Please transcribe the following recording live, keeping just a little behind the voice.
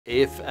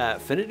If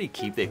Affinity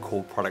keep their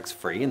core products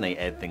free and they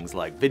add things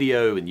like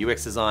video and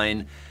UX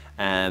design,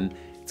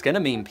 it's gonna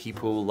mean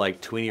people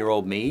like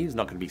 20-year-old me is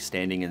not gonna be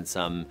standing in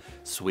some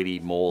sweaty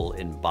mall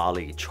in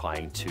Bali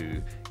trying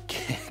to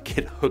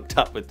get hooked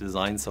up with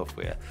design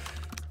software.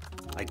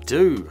 I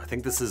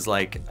think this is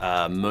like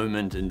a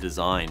moment in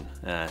design.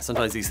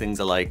 Sometimes these things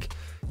are like,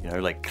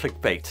 like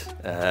clickbait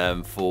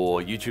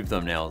for YouTube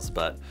thumbnails,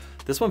 but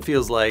this one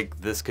feels like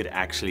this could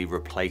actually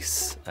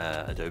replace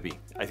Adobe.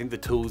 I think the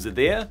tools are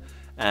there.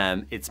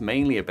 It's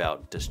mainly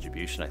about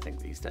distribution, I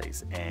think, these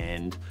days.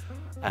 And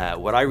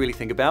what I really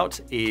think about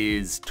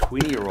is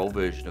 20-year-old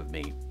version of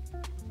me.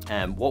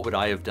 What would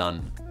I have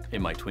done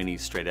in my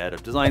 20s straight out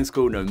of design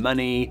school? No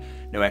money,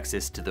 no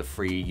access to the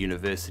free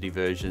university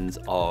versions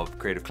of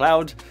Creative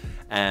Cloud.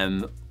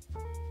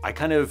 I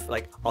kind of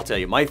I'll tell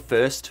you, my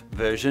first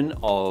version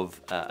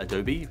of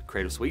Adobe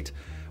Creative Suite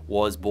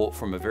was bought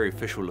from a very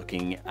official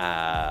looking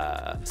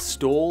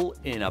stall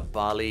in a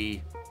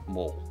Bali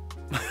mall.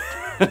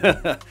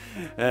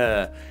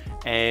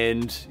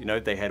 And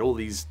they had all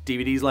these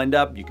DVDs lined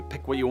up. You could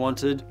pick what you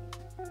wanted.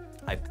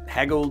 I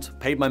haggled,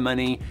 paid my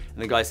money,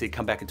 and the guy said,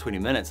 come back in 20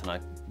 minutes. And I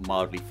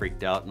mildly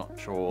freaked out, not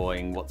sure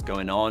what's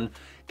going on.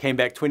 Came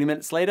back 20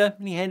 minutes later,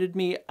 and he handed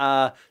me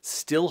a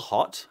still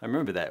hot, I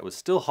remember that, it was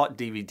still hot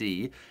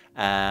DVD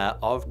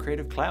of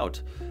Creative Cloud,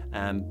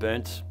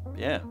 burnt,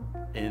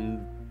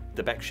 in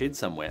the back shed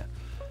somewhere.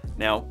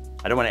 Now,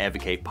 I don't want to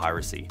advocate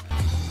piracy.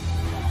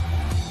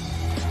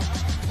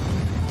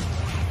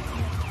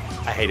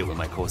 I hate it when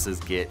my courses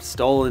get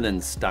stolen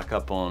and stuck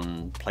up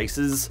on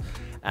places,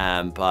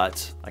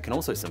 but I can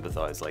also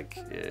sympathize,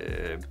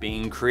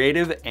 being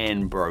creative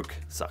and broke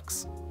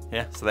sucks.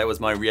 Yeah, so that was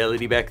my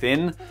reality back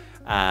then.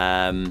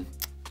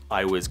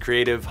 I was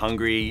creative,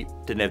 hungry,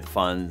 didn't have the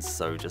funds,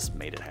 so just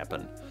made it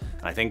happen.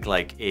 I think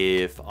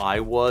if I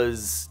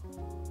was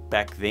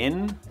back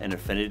then and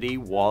Affinity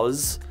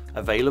was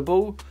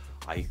available,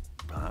 I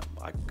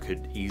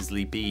could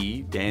easily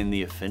be Dan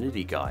the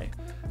Affinity guy.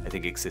 I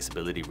think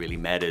accessibility really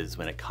matters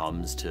when it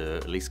comes to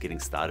at least getting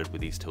started with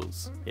these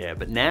tools. Yeah,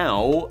 but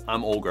now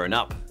I'm all grown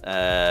up.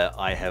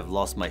 I have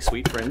lost my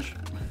sweet fringe,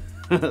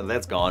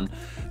 that's gone,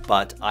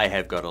 but I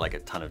have got a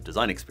ton of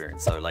design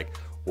experience. So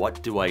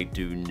what do I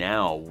do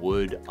now?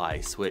 Would I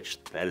switch?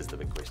 That is the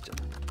big question.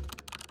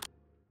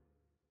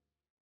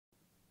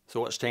 So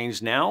what's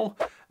changed now?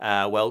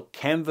 Well,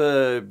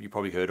 Canva, you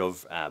probably heard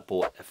of,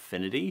 bought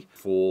Affinity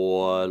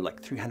for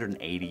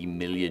 $380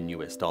 million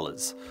US.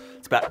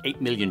 It's about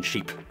 8 million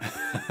sheep.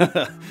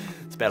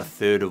 It's about a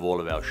third of all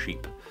of our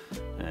sheep.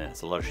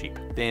 It's a lot of sheep.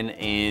 Then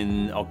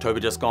in October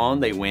just gone,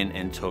 they went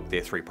and took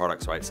their 3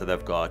 products, right? So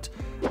they've got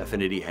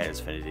Affinity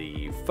has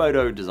Affinity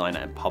Photo, Designer,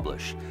 and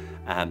Publish.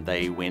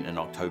 They went in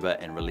October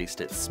and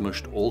released it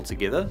smushed all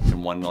together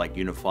in one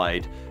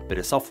unified bit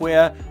of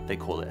software. They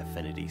call it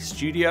Affinity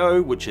Studio,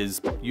 which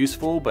is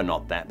useful, but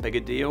not that big a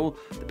deal.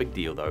 The big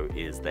deal though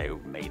is they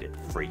made it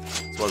free.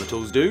 So what the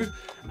tools do?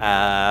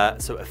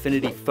 So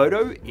Affinity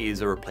Photo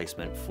is a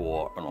replacement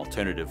for an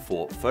alternative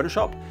for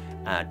Photoshop.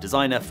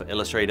 Designer for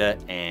Illustrator,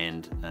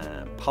 and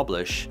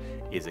Publish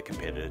is a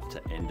competitor to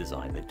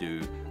InDesign. They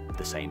do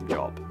the same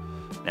job.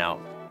 Now,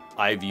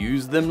 I've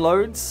used them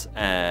loads.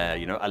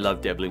 I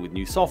love dabbling with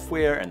new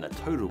software and the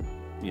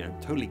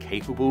totally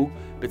capable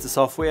bits of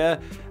software.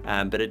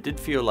 But it did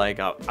feel like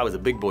I was a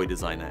big boy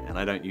designer and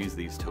I don't use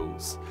these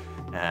tools.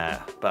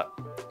 But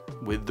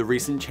with the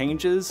recent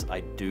changes,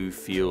 I do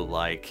feel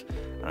like,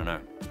 I don't know,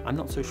 I'm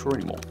not so sure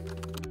anymore.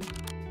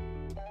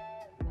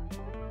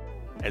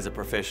 As a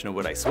professional,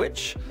 would I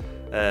switch?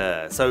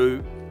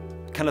 So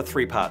kind of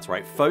 3 parts,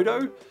 right?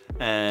 Photo,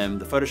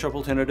 the Photoshop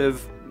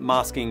alternative,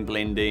 masking,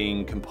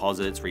 blending,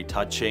 composites,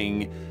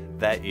 retouching,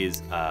 that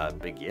is a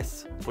big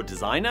yes. For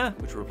Designer,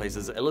 which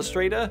replaces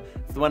Illustrator,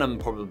 it's the one I'm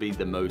probably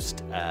the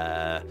most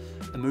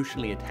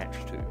emotionally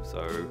attached to.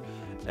 So,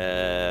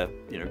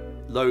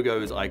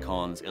 logos,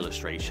 icons,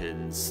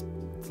 illustrations,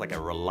 it's like a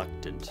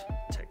reluctant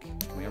tick.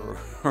 Can we have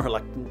a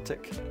reluctant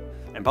tick?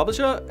 And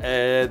Publisher,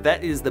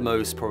 that is the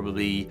most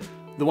probably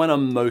the one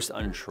I'm most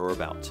unsure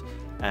about.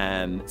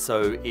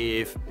 So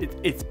if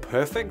it's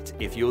perfect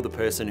if you're the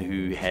person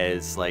who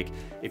has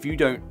if you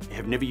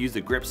have never used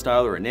a grep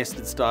style or a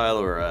nested style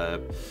or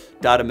a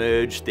data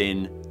merge,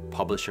 then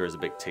Publisher is a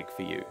big tick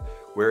for you.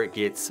 Where it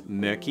gets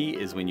murky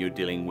is when you're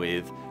dealing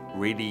with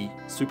really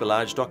super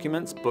large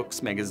documents,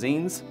 books,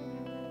 magazines.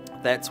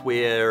 That's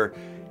where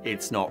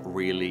it's not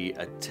really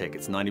a tick.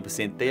 It's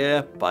 90%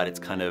 there, but it's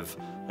kind of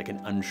like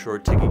an unsure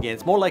tick again.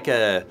 It's more like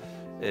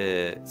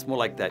it's more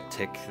like that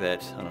tick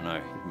that, I don't know,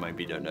 you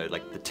maybe don't know,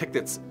 the tick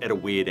that's at a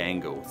weird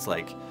angle. It's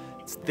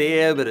it's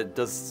there, but it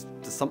does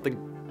something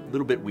a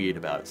little bit weird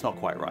about it. It's not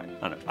quite right.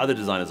 I don't know. Other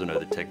designers will know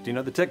the tick. Do you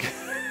know the tick?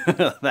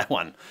 That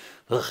one.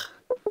 Ugh.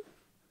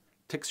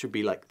 Ticks should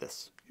be like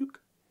this.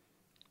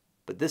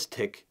 But this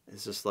tick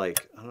is just I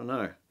don't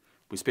know.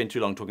 We spent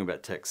too long talking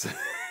about ticks.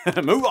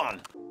 Move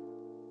on.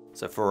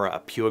 So for a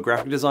pure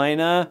graphic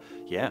designer,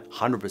 yeah,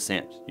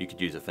 100% you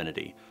could use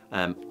Affinity.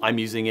 I'm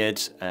using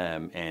it,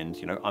 and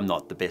you know, I'm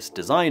not the best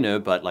designer,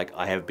 but like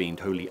I have been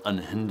totally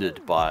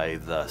unhindered by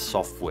the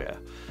software.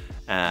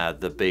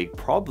 The big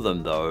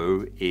problem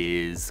though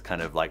is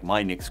kind of like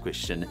my next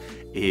question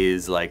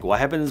is like, what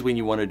happens when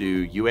you want to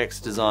do UX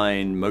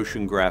design,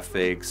 motion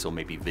graphics, or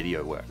maybe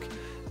video work?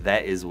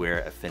 That is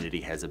where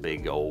Affinity has a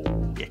big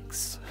old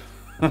X.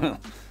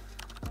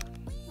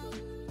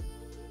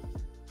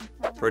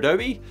 For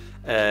Adobe,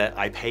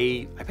 I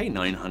pay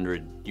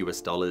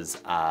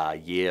 $900 a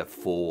year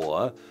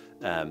for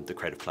the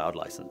Creative Cloud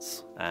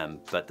license.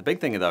 But the big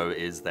thing though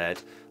is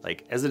that,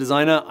 like, as a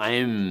designer, I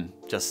am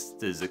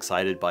just as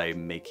excited by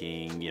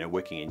making, you know,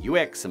 working in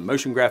UX and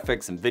motion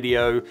graphics and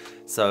video.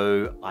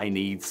 So I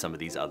need some of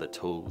these other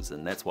tools,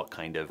 and that's what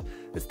kind of,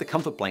 it's the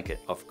comfort blanket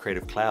of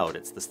Creative Cloud.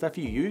 It's the stuff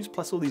you use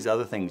plus all these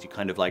other things you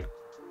kind of like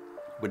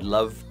would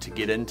love to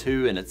get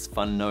into, and it's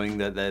fun knowing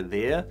that they're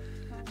there.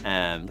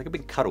 Like a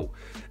big cuddle.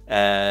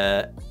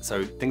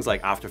 So things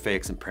like After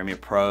Effects and Premiere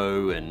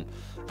Pro and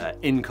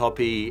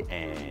InCopy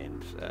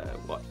and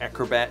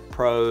Acrobat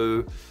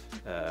Pro,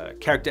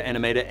 Character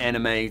Animator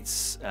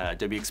animates,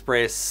 Adobe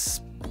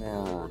Express,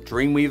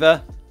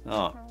 Dreamweaver.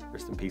 Oh,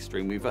 rest in peace,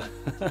 Dreamweaver.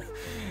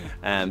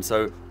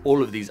 So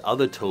all of these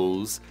other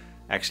tools,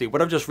 actually,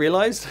 what I've just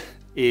realized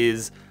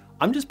is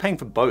I'm just paying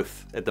for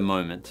both at the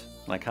moment.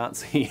 I can't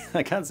see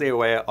a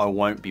way I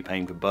won't be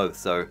paying for both.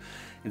 So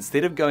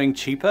instead of going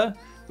cheaper,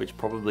 which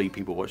probably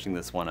people watching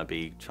this want to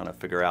be trying to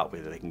figure out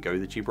whether they can go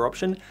the cheaper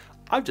option,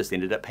 I've just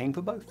ended up paying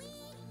for both.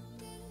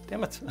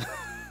 Damn it.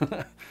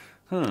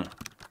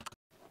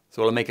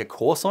 So I'll make a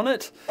course on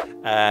it.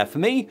 For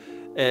me,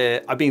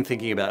 I've been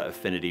thinking about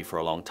Affinity for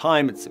a long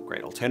time. It's a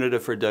great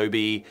alternative for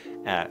Adobe.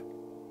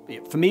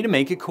 For me to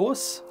make a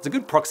course, it's a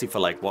good proxy for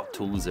like what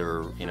tools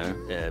are, you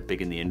know,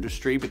 big in the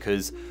industry,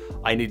 because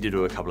I need to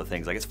do a couple of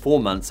things. Like, it's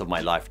 4 months of my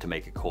life to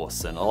make a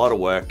course and a lot of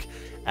work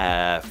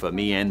for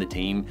me and the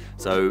team.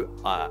 So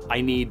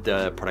I need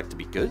the product to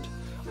be good.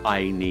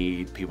 I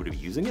need people to be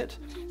using it.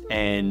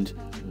 And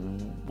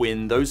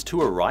when those two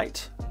are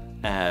right,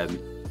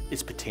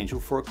 it's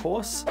potential for a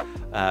course.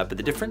 But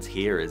the difference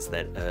here is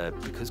that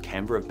because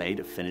Canva have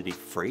made Affinity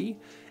free,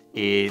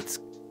 it's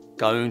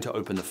going to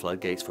open the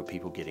floodgates for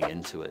people getting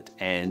into it.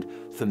 And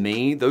for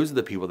me, those are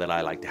the people that I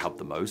like to help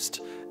the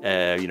most.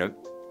 You know,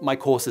 my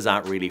courses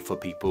aren't really for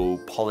people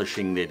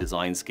polishing their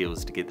design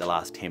skills to get the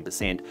last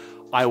 10%.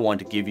 I want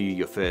to give you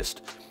your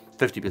first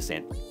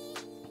 50%,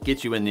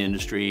 get you in the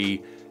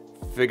industry,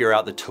 figure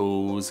out the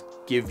tools,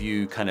 give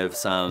you kind of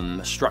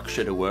some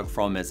structure to work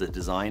from as a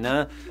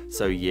designer.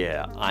 So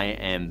yeah, I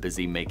am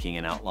busy making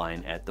an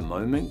outline at the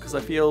moment because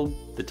I feel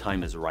the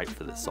time is right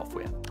for this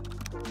software.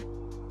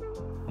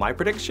 My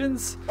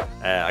predictions,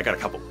 I got a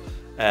couple.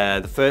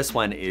 The first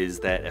one is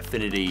that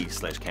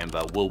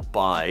Affinity/Canva will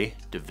buy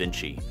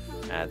Davinci.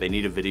 They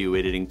need a video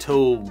editing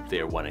tool.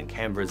 Their one in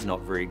Canva is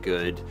not very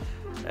good.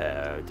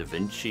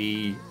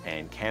 Davinci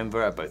and Canva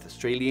are both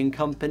Australian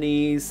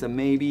companies, so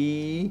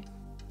maybe.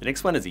 The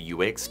next one is a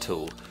UX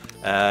tool.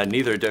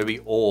 Neither Adobe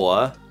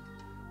or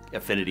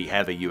Affinity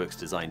have a UX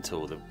design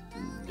tool.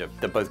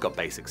 They've both got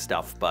basic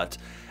stuff, but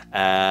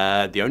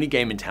the only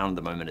game in town at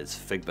the moment is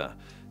Figma.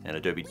 And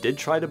Adobe did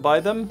try to buy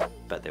them,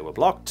 but they were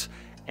blocked.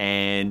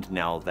 And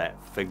now that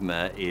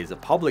Figma is a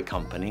public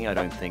company, I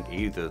don't think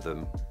either of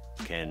them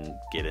can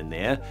get in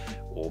there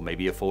or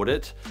maybe afford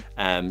it.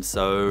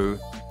 So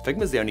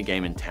Figma's the only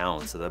game in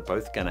town, so they're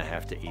both gonna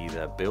have to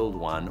either build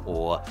one,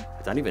 or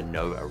I don't even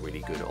know a really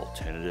good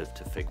alternative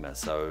to Figma.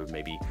 So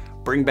maybe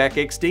bring back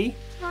XD.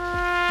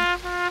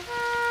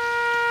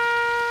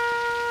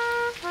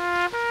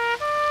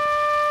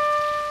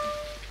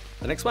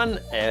 The next one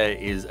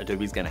is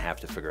Adobe's gonna have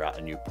to figure out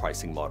a new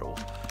pricing model.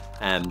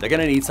 They're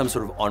gonna need some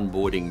sort of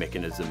onboarding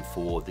mechanism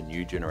for the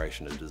new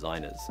generation of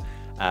designers.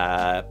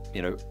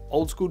 You know,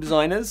 old school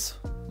designers,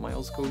 am I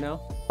old school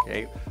now?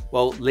 Okay,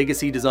 well,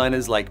 legacy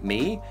designers like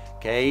me,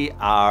 okay,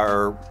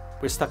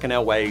 we're stuck in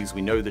our ways,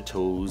 we know the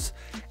tools,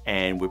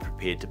 and we're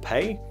prepared to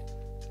pay.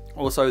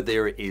 Also,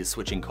 there is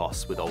switching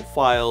costs with old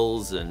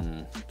files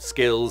and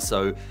skills,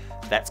 so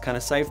that's kind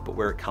of safe. But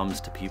where it comes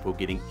to people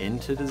getting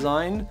into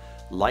design,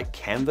 like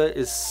Canva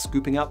is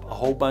scooping up a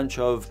whole bunch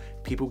of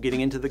people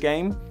getting into the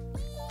game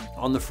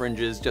on the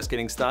fringes, just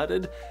getting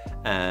started,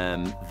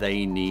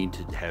 they need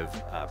to have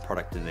a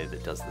product in there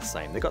that does the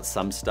same. They've got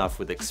some stuff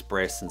with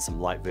Express and some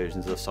light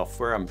versions of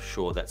software. I'm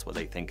sure that's what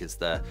they think is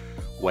the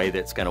way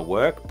that's gonna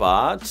work,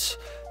 but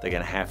they're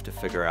gonna have to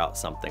figure out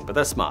something. But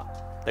they're smart.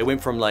 They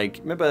went from, like,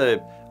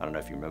 remember, I don't know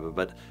if you remember,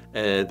 but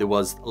there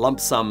was lump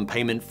sum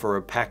payment for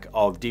a pack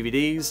of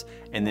DVDs,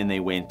 and then they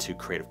went to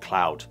Creative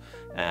Cloud,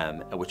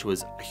 which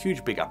was a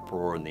huge big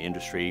uproar in the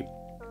industry.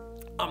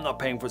 I'm not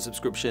paying for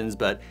subscriptions,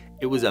 but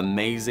it was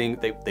amazing.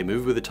 They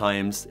moved with the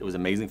times. It was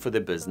amazing for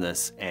their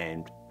business,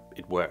 and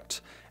it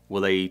worked. Will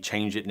they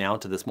change it now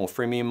to this more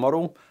freemium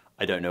model?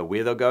 I don't know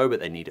where they'll go, but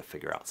they need to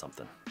figure out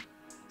something.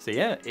 So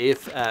yeah,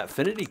 if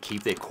Affinity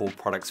keep their core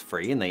products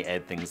free and they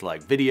add things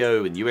like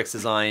video and UX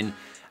design,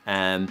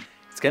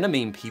 It's gonna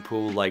mean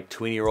people like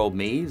 20-year-old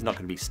me is not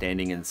gonna be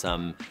standing in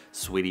some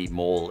sweaty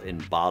mall in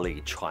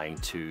Bali trying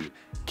to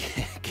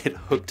get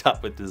hooked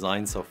up with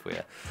design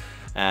software.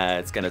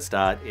 It's gonna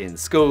start in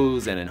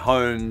schools and in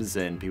homes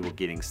and people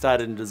getting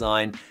started in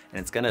design,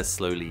 and it's gonna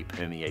slowly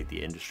permeate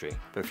the industry.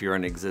 But if you're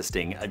an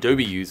existing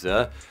Adobe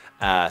user,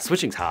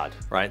 switching's hard,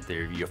 right?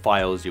 Your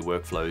files, your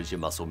workflows, your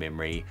muscle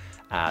memory,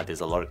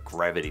 there's a lot of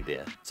gravity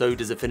there. So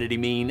does Affinity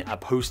mean a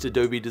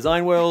post-Adobe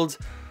design world?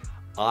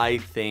 I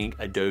think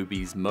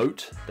Adobe's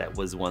moat that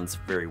was once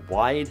very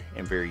wide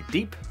and very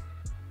deep,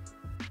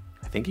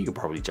 I think you could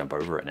probably jump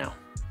over it now.